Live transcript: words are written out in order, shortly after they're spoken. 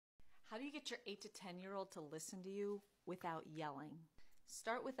you get your 8 to 10-year-old to listen to you without yelling?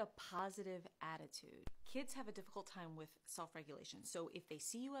 Start with a positive attitude. Kids have a difficult time with self-regulation. So if they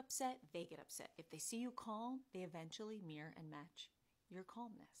see you upset, they get upset. If they see you calm, they eventually mirror and match your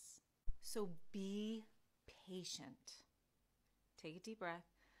calmness. So be patient. Take a deep breath.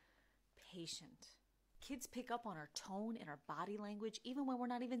 Patient. Kids pick up on our tone and our body language even when we're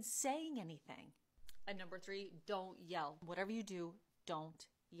not even saying anything. And number 3, don't yell. Whatever you do, don't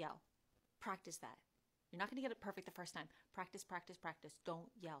yell. Practice that. You're not going to get it perfect the first time. Practice, practice, practice. Don't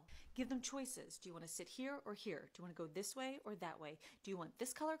yell. Give them choices. Do you want to sit here or here? Do you want to go this way or that way? Do you want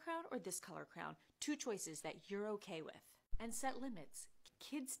this color crown or this color crown? 2 choices that you're okay with. And set limits.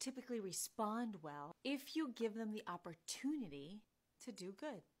 Kids typically respond well if you give them the opportunity to do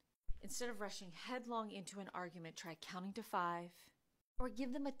good. Instead of rushing headlong into an argument, try counting to 5 or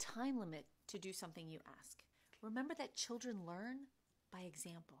give them a time limit to do something you ask. Remember that children learn by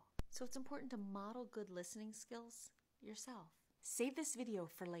example. So it's important to model good listening skills yourself. Save this video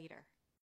for later.